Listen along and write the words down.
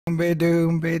Be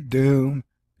doom, be doom,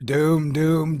 doom,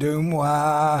 doom, doom,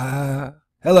 wah.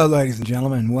 Hello, ladies and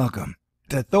gentlemen, welcome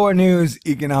to Thor News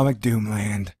Economic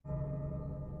Doomland.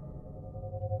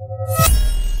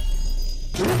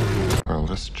 Well,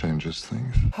 this changes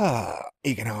things.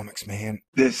 Economics, man.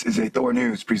 This is a Thor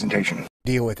News presentation.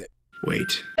 Deal with it.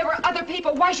 Wait. There were other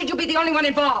people. Why should you be the only one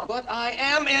involved? But I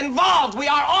am involved. We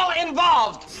are all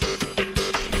involved.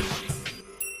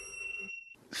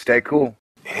 Stay cool.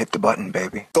 Hit the button,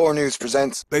 baby. Thor News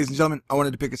presents. Ladies and gentlemen, I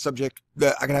wanted to pick a subject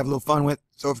that I can have a little fun with.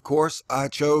 So, of course, I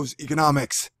chose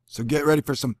economics. So get ready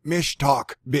for some Mish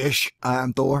talk, bish. I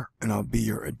am Thor, and I'll be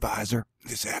your advisor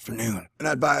this afternoon. And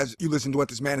I advise you listen to what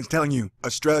this man is telling you.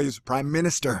 Australia's Prime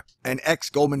Minister and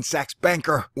ex-Goldman Sachs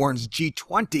banker warns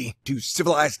G20 to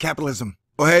civilize capitalism.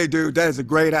 Well, hey, dude, that is a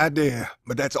great idea.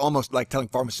 But that's almost like telling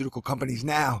pharmaceutical companies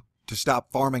now to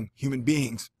stop farming human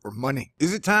beings for money.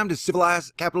 Is it time to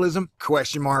civilize capitalism?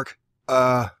 Question mark.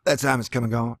 That time is come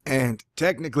and gone. And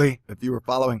technically, if you were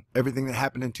following everything that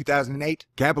happened in 2008,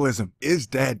 capitalism is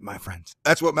dead, my friends.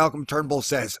 That's what Malcolm Turnbull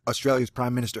says, Australia's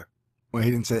Prime Minister. Well, he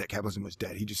didn't say that capitalism was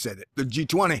dead. He just said that the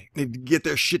G20 need to get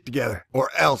their shit together, or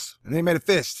else. And they made a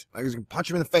fist, like he was going to punch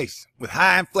him in the face, with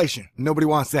high inflation. Nobody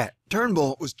wants that.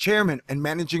 Turnbull was chairman and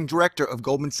managing director of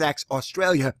Goldman Sachs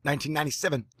Australia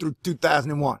 1997 through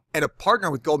 2001, and a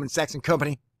partner with Goldman Sachs and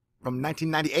Company from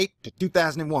 1998 to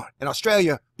 2001. And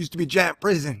Australia used to be a giant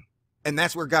prison, and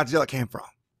that's where Godzilla came from.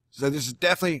 So this is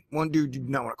definitely one dude you do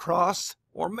not want to cross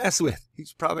or mess with.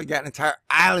 He's probably got an entire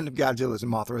island of Godzillas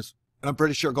and Mothras. And I'm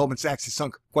pretty sure Goldman Sachs has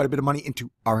sunk quite a bit of money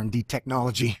into R&D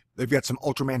technology. They've got some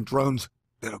Ultraman drones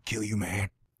that'll kill you,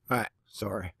 man. All right,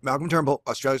 sorry. Malcolm Turnbull,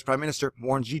 Australia's Prime Minister,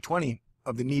 warns G20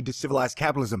 of the need to civilize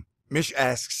capitalism. Mish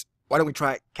asks, why don't we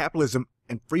try capitalism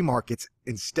and free markets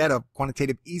instead of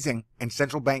quantitative easing and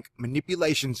central bank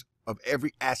manipulations of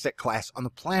every asset class on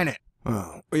the planet?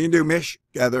 Oh, what you can do, Mish?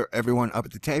 Gather everyone up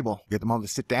at the table, get them all to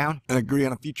sit down and agree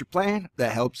on a future plan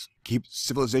that helps keep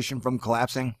civilization from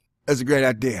collapsing. That's a great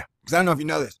idea. Because I don't know if you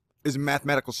know this, there's a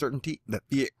mathematical certainty that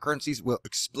fiat currencies will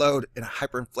explode in a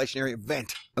hyperinflationary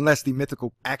event unless the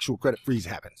mythical actual credit freeze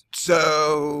happens.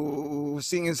 So,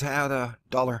 seeing as how the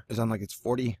dollar is on like its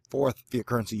 44th fiat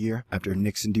currency year after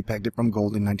Nixon depegged it from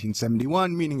gold in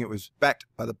 1971, meaning it was backed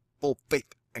by the full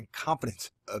faith and confidence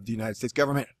of the United States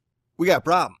government, we got a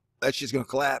problem. That shit's going to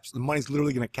collapse. The money's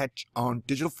literally going to catch on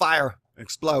digital fire and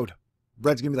explode.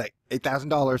 Bread's going to be like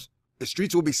 $8,000. The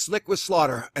streets will be slick with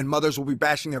slaughter, and mothers will be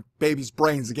bashing their babies'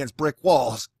 brains against brick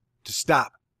walls to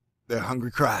stop their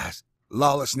hungry cries.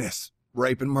 Lawlessness,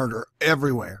 rape, and murder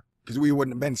everywhere, because we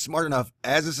wouldn't have been smart enough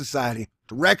as a society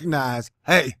to recognize,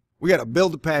 hey, we got a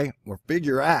bill to pay or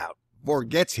figure out before it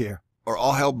gets here, or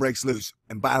all hell breaks loose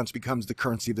and violence becomes the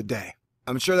currency of the day.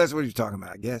 I'm sure that's what you're talking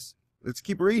about, I guess. Let's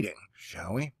keep reading,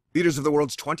 shall we? Leaders of the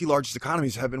world's 20 largest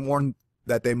economies have been warned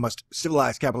that they must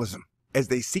civilize capitalism as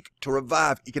they seek to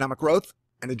revive economic growth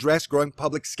and address growing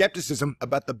public skepticism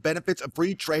about the benefits of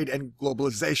free trade and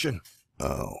globalization.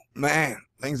 Oh, man,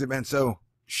 things have been so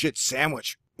shit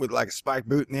sandwiched with like a spiked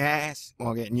boot in the ass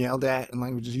while getting yelled at in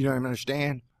languages you don't even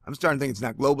understand. I'm starting to think it's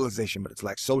not globalization, but it's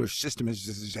like solar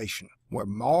systemization, where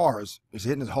Mars is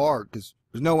hitting us hard because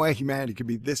there's no way humanity could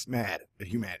be this mad at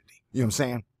humanity. You know what I'm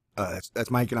saying? That's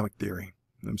my economic theory.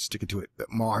 I'm sticking to it, that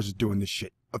Mars is doing this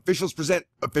shit. Officials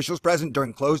present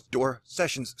during closed-door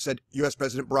sessions said U.S.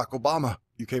 President Barack Obama,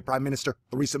 UK Prime Minister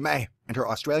Theresa May, and her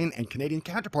Australian and Canadian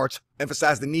counterparts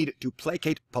emphasized the need to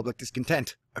placate public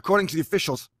discontent. According to the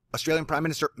officials, Australian Prime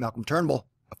Minister Malcolm Turnbull,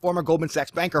 a former Goldman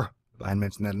Sachs banker, if I hadn't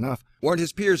mentioned that enough, warned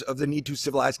his peers of the need to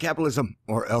civilize capitalism,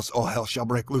 or else all hell shall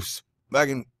break loose. But I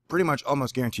can pretty much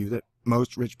almost guarantee you that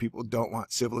most rich people don't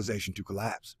want civilization to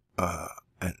collapse.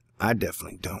 And I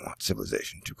definitely don't want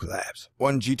civilization to collapse.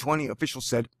 One G20 official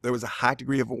said there was a high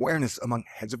degree of awareness among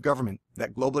heads of government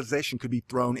that globalization could be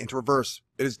thrown into reverse.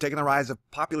 It has taken the rise of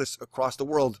populists across the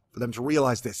world for them to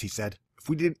realize this, he said. If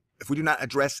we do not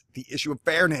address the issue of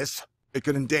fairness, it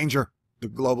could endanger the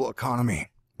global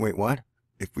economy. Wait, what?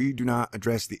 If we do not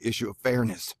address the issue of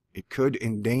fairness, it could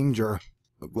endanger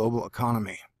the global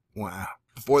economy. Wow.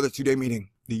 Before the two-day meeting,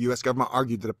 the U.S. government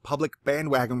argued that a public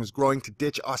bandwagon was growing to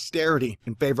ditch austerity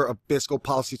in favor of fiscal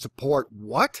policy support.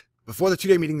 What? Before the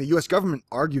two-day meeting, the U.S. government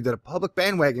argued that a public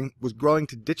bandwagon was growing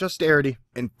to ditch austerity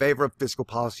in favor of fiscal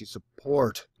policy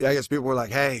support. Yeah, I guess people were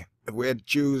like, hey, if we had to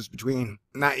choose between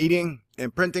not eating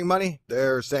and printing money,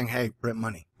 they're saying, hey, print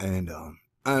money. And I don't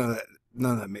know,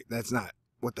 none of that, that's not,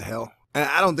 what the hell? And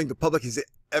I don't think the public has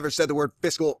ever said the word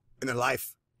fiscal in their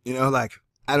life. You know, like,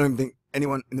 I don't even think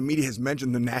anyone in the media has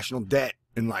mentioned the national debt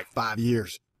in like 5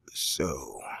 years.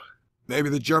 So, Maybe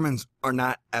the Germans are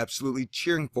not absolutely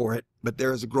cheering for it, but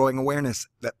there is a growing awareness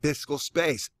that fiscal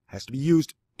space has to be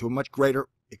used to a much greater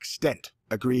extent,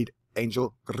 agreed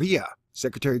Angel Ria,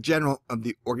 Secretary General of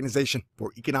the Organization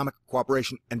for Economic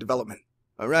Cooperation and Development.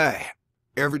 All right,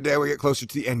 every day we get closer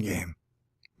to the end game.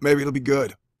 Maybe it'll be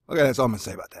good. Okay, that's all I'm going to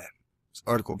say about that. This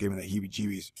article gave me the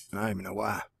heebie-jeebies, and I don't even know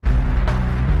why.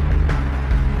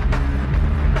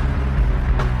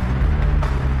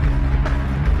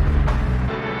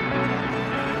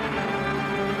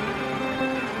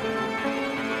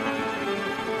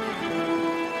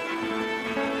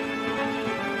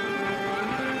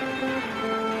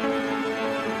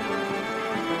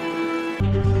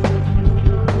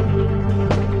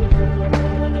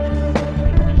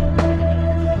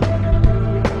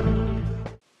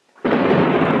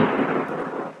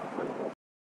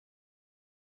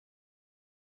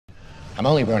 I'm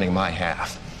only burning my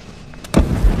half.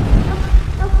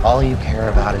 All you care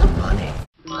about is money.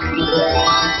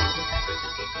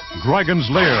 Dragon's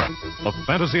Lair, a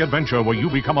fantasy adventure where you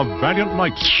become a valiant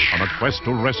knight on a quest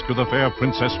to rescue the fair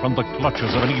princess from the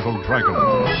clutches of an evil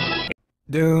dragon.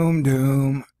 Doom,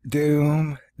 doom,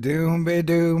 doom, doom, be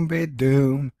doom, be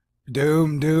doom,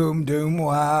 doom, doom, doom,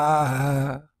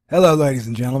 wah. Hello, ladies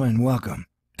and gentlemen, welcome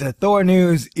to Thor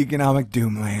News Economic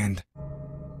Doomland.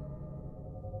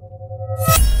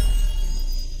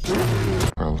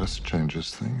 Well, this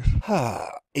changes things.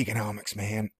 Economics,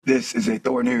 man. This is a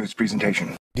Thor News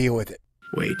presentation. Deal with it.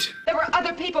 Wait. There were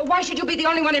other people. Why should you be the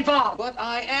only one involved? But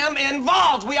I am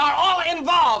involved. We are all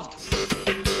involved.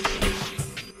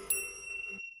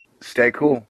 Stay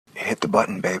cool. Hit the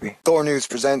button, baby. Thor News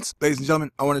presents. Ladies and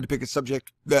gentlemen, I wanted to pick a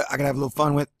subject that I can have a little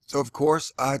fun with. So, of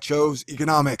course, I chose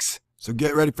economics. So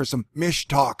get ready for some mish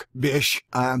talk, bish.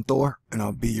 I'm Thor, and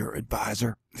I'll be your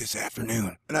advisor this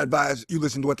afternoon. And I advise you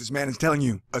listen to what this man is telling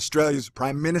you. Australia's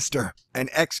Prime Minister, an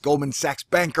ex-Goldman Sachs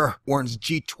banker, warns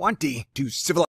G20 to civilize